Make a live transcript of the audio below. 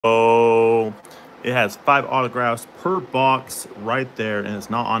Oh, it has 5 autographs per box right there, and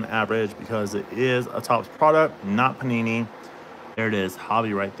it's not on average because it is a Topps product, not Panini. There it is,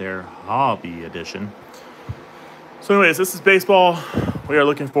 Hobby right there, Hobby edition. So anyways, this is baseball. We are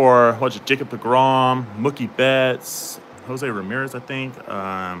looking for Jacob deGrom, Mookie Betts, Jose Ramirez, I think.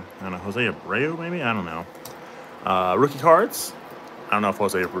 I don't know, Jose Abreu maybe? I don't know. Rookie cards. I don't know if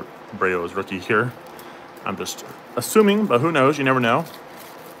Jose Abreu is rookie here. I'm just assuming, but who knows? You never know.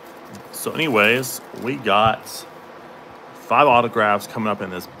 So anyways, we got 5 autographs coming up in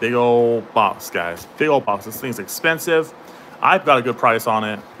this big old box, guys. Big old box. This thing's expensive. I've got a good price on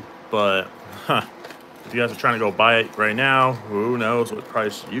it, but if you guys are trying to go buy it right now, who knows what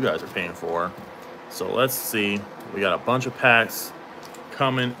price you guys are paying for. So let's see. We got a bunch of packs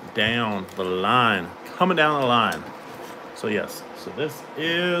coming down the line. So yes, so this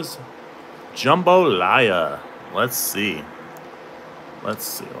is Jambalaya. Let's see. Well, I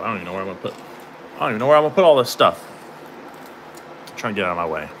don't even know where I'm gonna put. I don't even know where I'm gonna put all this stuff. I'm trying to get out of my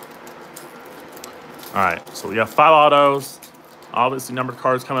way. All right, so we got 5 autos. Obviously, numbered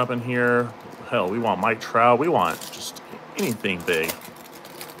cards coming up in here. Hell, we want Mike Trout. We want just anything big.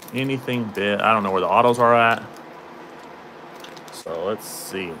 Anything big. I don't know where the autos are at. So let's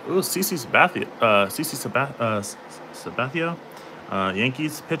see. Ooh, CC Sabathia.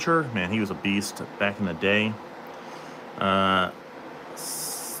 Yankees pitcher. Man, he was a beast back in the day.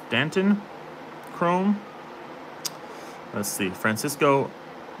 Stanton Chrome. Let's see. Francisco,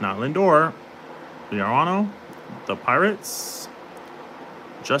 not Lindor. Liarano. The Pirates.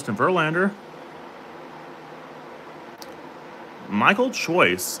 Justin Verlander. Michael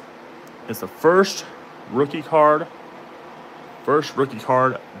Choice is the first rookie card. First rookie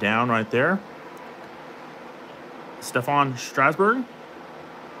card down right there. Stefan Strasburg.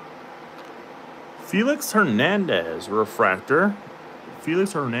 Felix Hernandez refractor.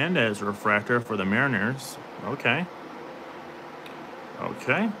 Felix Hernandez refractor for the Mariners. Okay.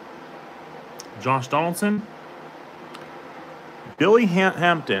 Josh Donaldson. Billy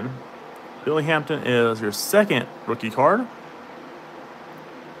Hampton. Billy Hampton is your second rookie card.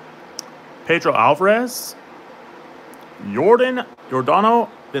 Pedro Alvarez. Yordano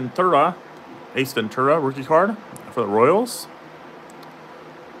Ventura. Ace Ventura rookie card for the Royals.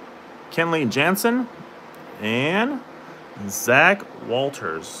 Kenley Jansen. And Zach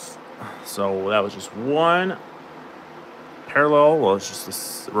Walters. So that was just one parallel. Well, it's just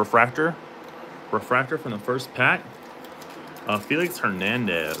this refractor from the first pack. Felix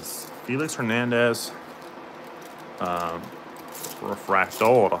Hernandez.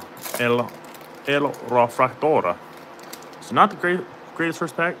 Refractor. El Refractor. So not the greatest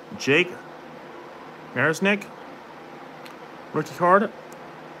first pack. Jake Marisnick. Rookie card.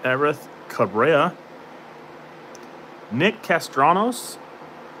 Everett Cabrera. Nick Castellanos,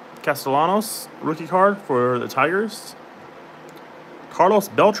 rookie card for the Tigers. Carlos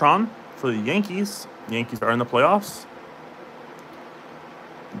Beltran for the Yankees. Yankees are in the playoffs.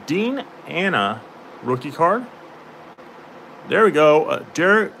 Dean Anna, rookie card. There we go.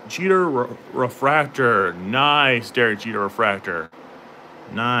 Derek Jeter refractor. Nice, Derek Jeter refractor.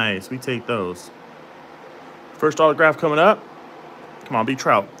 Nice. We take those. First autograph coming up. Come on, be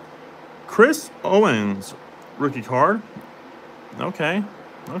Trout. Chris Owens, rookie card. Okay.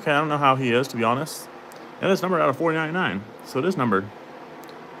 I don't know how he is, to be honest. And it's numbered out of 499, so it is numbered.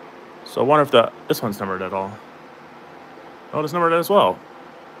 So I wonder if this one's numbered at all. Oh, it's numbered as well.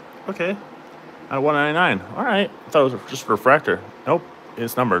 Okay. Out of 199. All right. I thought it was just refractor. Nope,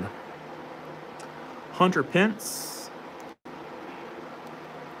 it's numbered. Hunter Pence.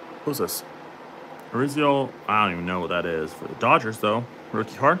 Who's this? Mauricio. I don't even know what that is. For the Dodgers, though.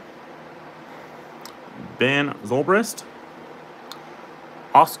 Rookie card. Ben Zobrist.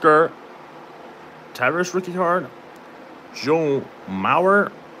 Oscar Taveras rookie card. Joe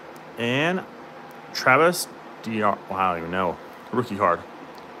Mauer. And Travis DR. Well, I don't even know. Rookie card.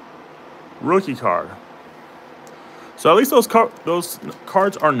 So at least those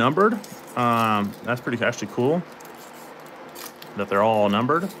cards are numbered. That's pretty actually cool. That they're all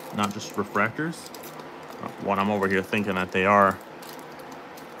numbered, not just refractors. One I'm over here thinking that they are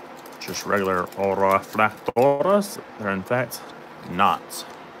just regular refractores. They're in fact not.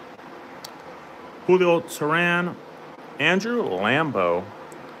 Julio Teheran, Andrew Lambo,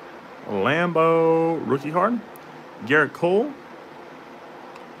 rookie card. Garrett Cole,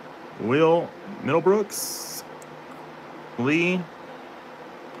 Will Middlebrooks, Lee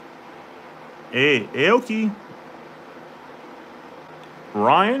Aoki,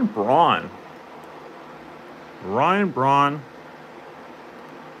 Ryan Braun.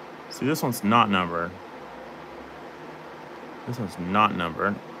 See, this one's not numbered.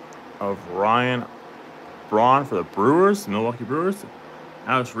 of Ryan Braun for the Brewers, the Milwaukee Brewers.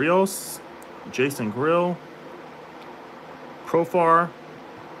 Alex Rios, Jason Grill, Profar,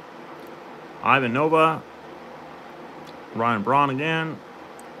 Ivan Nova, Ryan Braun again,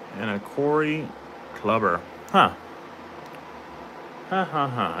 and a Corey Kluber. Huh.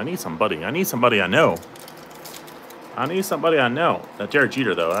 I need somebody. I need somebody I know. I need somebody I know. That Derek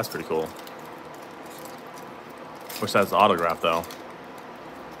Jeter, though, that's pretty cool. Wish that's the autograph, though.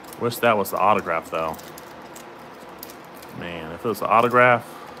 Wish that was the autograph, though. Man, if it was the autograph,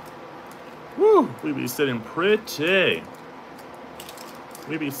 woo, we'd be sitting pretty.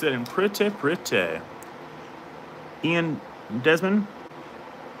 We'd be sitting pretty. Ian Desmond.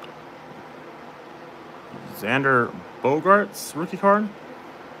 Xander Bogaerts, rookie card.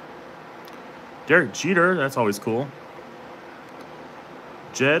 Derek Jeter, that's always cool.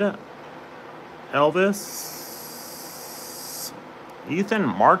 Jed Elvis. Ethan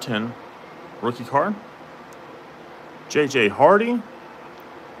Martin, rookie card. J.J. Hardy.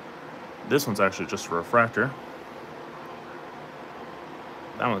 This one's actually just a refractor.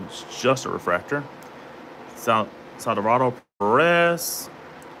 That one's just a refractor. Salvador Perez.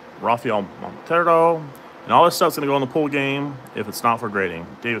 Rafael Montero. And all this stuff's going to go in the pool game if it's not for grading.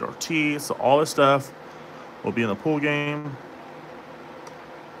 David Ortiz. So all this stuff will be in the pool game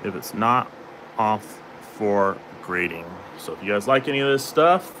if it's not off for grading. So if you guys like any of this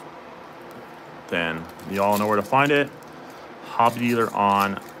stuff, then you all know where to find it. Hobby Dealer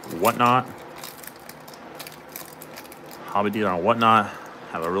on Whatnot. Hobby Dealer on Whatnot.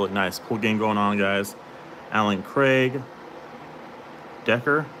 Have a really nice pool game going on, guys. Alan Craig.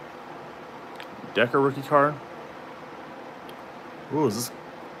 Decker rookie card. Ooh, is this,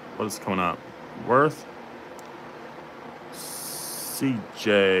 what is coming up? Worth.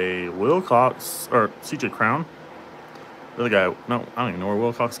 CJ Wilcox, or CJ Crown. The other guy, no, I don't even know where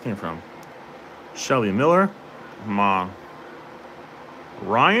Wilcox came from. Shelby Miller. Come on.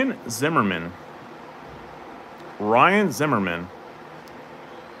 Ryan Zimmerman. Ryan Zimmerman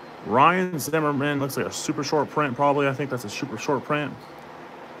looks like a super short print, probably. I think that's a super short print.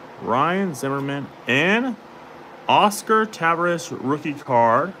 Ryan Zimmerman and Oscar Taveras rookie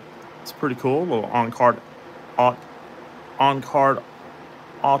card. It's pretty cool. A little on-card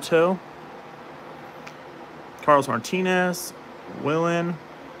auto. Carlos Martinez, Willen,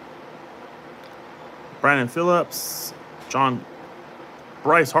 Brandon Phillips,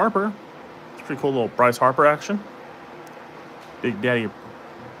 Bryce Harper. It's pretty cool little Bryce Harper action. Big Daddy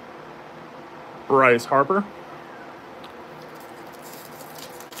Bryce Harper.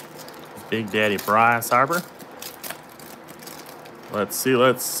 Big Daddy Bryce Harper. Let's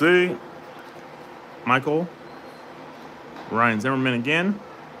see. Michael. Ryan Zimmerman again.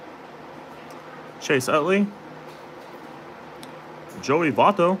 Chase Utley. Joey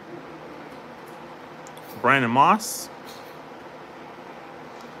Votto. Brandon Moss.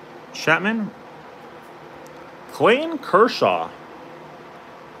 Chapman. Clayton Kershaw.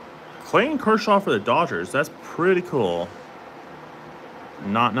 Clayton Kershaw for the Dodgers. That's pretty cool.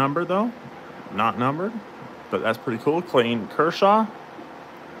 Not numbered, though. Not numbered. But that's pretty cool. Clayton Kershaw.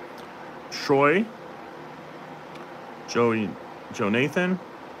 Troy. Joe Nathan.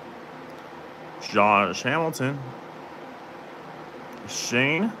 Josh Hamilton.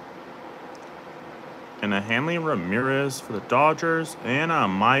 Shane. And a Hanley Ramirez for the Dodgers. And a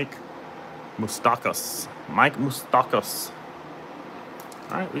Mike Moustakas.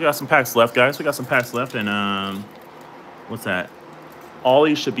 All right, we got some packs left, guys. We got some packs left. And what's that?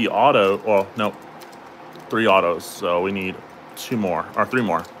 Ollie should be auto. Well, no. 3 autos. So we need 2 more. Or 3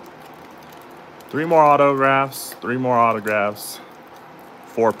 more. 3 more autographs. 3 more autographs.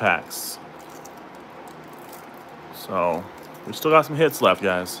 4 packs. So we still got some hits left,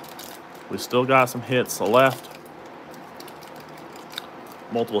 guys. We still got some hits left.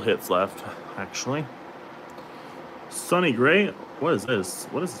 Multiple hits left, actually. Sonny Gray. What is this?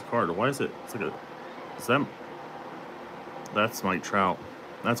 What is this card? Why is it? It's like a. Is that? That's Mike Trout.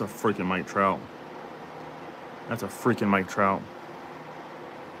 That's a freaking Mike Trout. That's a freaking Mike Trout.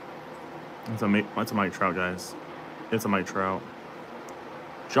 That's a Mike Trout, guys. It's a Mike Trout.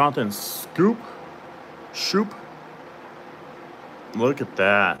 Jonathan Shoop. Look at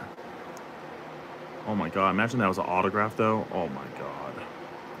that. Oh my God. Imagine that was an autograph, though. Oh my God.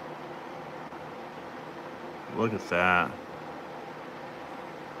 Look at that.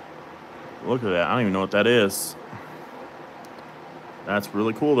 Look at that. I don't even know what that is. That's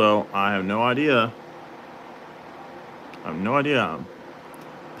really cool, though. I have no idea.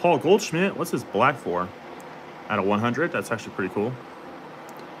 Paul Goldschmidt. What's his black for? Out of 100. That's actually pretty cool.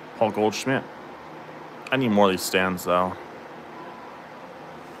 Paul Goldschmidt. I need more of these stands, though.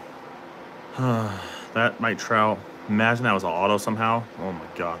 That Mike Trout. Imagine that was an auto somehow. Oh my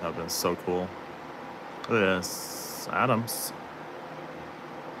god, that would have been so cool. Look at this. Adams.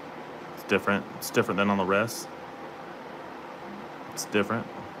 It's different. It's different than on the rest. It's different.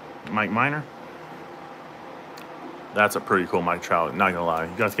 Mike Minor. That's a pretty cool Mike Trout. Not gonna lie.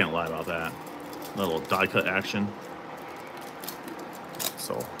 You guys can't lie about that. Little die cut action.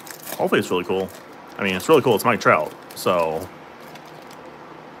 So hopefully it's really cool. I mean, it's really cool. It's Mike Trout. So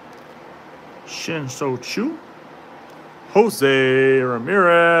Shin So Chu. Jose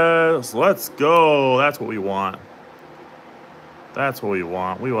Ramirez. Let's go. That's what we want. That's what we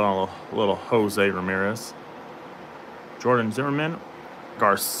want. We want a little Jose Ramirez. Jordan Zimmerman.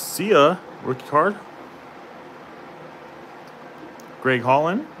 Garcia. Rookie card. Greg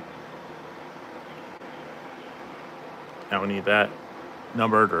Holland. Now we need that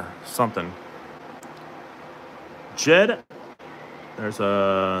numbered or something. Jed. There's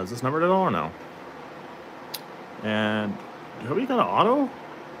a... Is this numbered at all or no? And... Have we got an auto?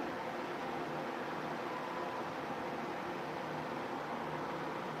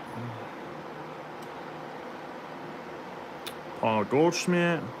 Paul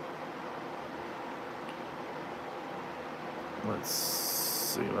Goldschmidt. Let's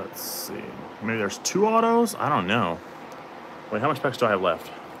see. Maybe there's 2 autos? I don't know. Wait, how much packs do I have left?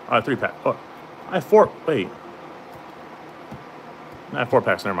 I have 3 packs. Oh, I have 4. Wait. I have 4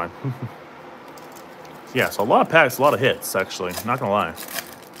 packs, never mind. Yeah, so a lot of packs, a lot of hits, actually. Not gonna lie.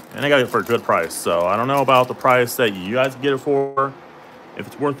 And I got it for a good price. So I don't know about the price that you guys get it for, if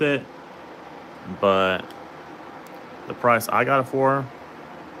it's worth it. But the price I got it for,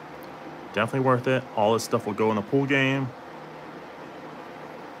 definitely worth it. All this stuff will go in the pool game.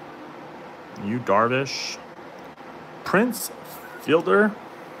 Yu Darvish. Prince Fielder.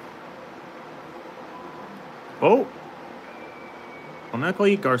 Oh.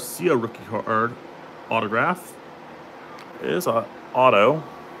 Oneil Garcia rookie card autograph. It is a auto.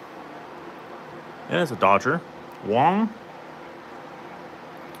 It is a Dodger. Wong.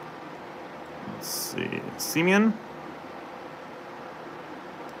 Let's see. Simeon.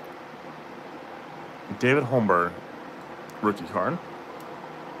 David Holmberg rookie card.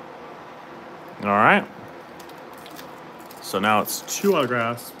 All right. So now it's 2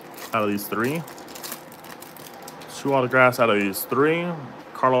 autographs out of these 3. 2 autographs out of these 3.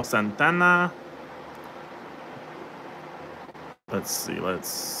 Carlos Santana. Let's see.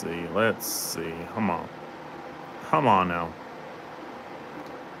 Come on now.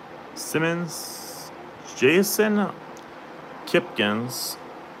 Simmons. Jason Kipkins.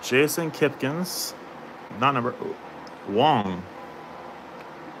 Not number. Wong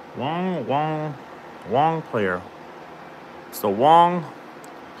player. It's the Wong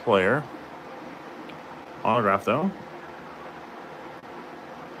player. Autograph though.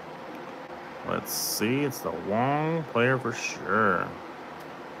 Let's see. It's the Wong player for sure.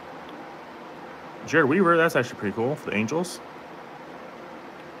 Jared Weaver. That's actually pretty cool for the Angels.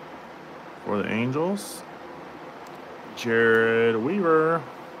 Jared Weaver.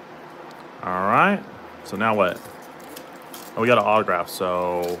 All right. So now what? Oh, we got an autograph.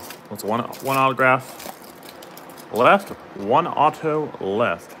 So what's one autograph left? 1 auto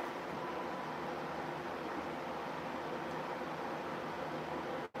left.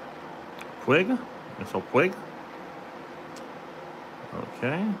 Puig. So Puig.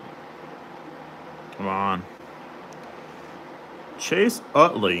 Okay. Come on. Chase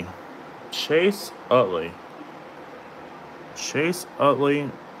Utley.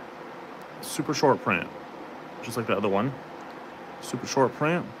 Super short print. Just like the other one. Super short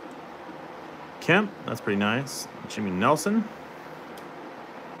print. Kemp. That's pretty nice. Jimmy Nelson.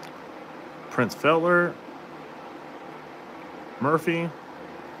 Prince Fielder. Murphy.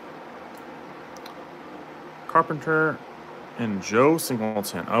 Carpenter. And Joe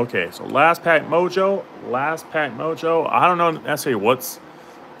Singleton. Okay, so last pack mojo. I don't know necessarily what's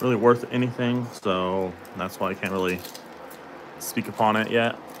really worth anything, so that's why I can't really speak upon it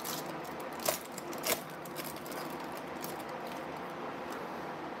yet.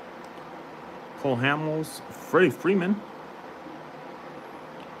 Cole Hamels, Freddie Freeman,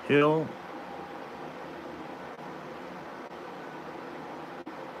 Hill,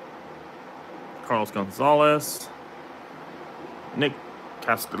 Carlos Gonzalez, Nick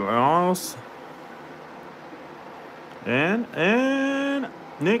Castellanos, and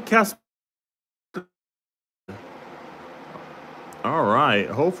Nick Castellanos. All right.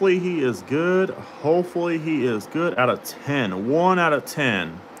 Hopefully he is good. Out of 10. 1 out of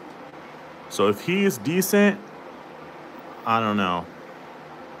 10. So if he is decent, I don't know.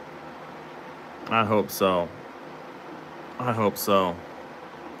 I hope so.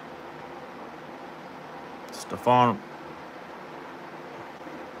 Stephon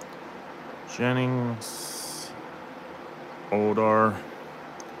Jennings, Odar.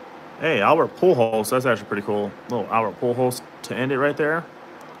 Hey, Albert Pujols. That's actually pretty cool. Little Albert Pujols to end it right there.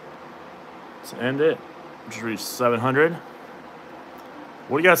 To end it, just reached 700.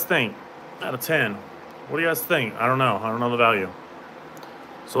 What do you guys think? Out of 10. What do you guys think? I don't know. I don't know the value.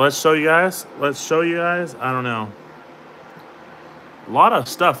 So let's show you guys. I don't know. A lot of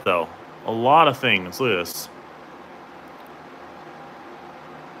stuff, though. A lot of things. Look at this.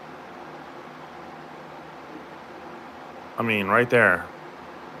 I mean, right there.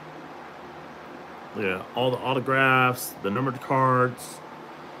 Yeah, all the autographs, the numbered cards.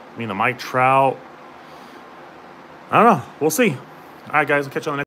 I mean, the Mike Trout. I don't know. We'll see. All right, guys. I'll catch you on the next.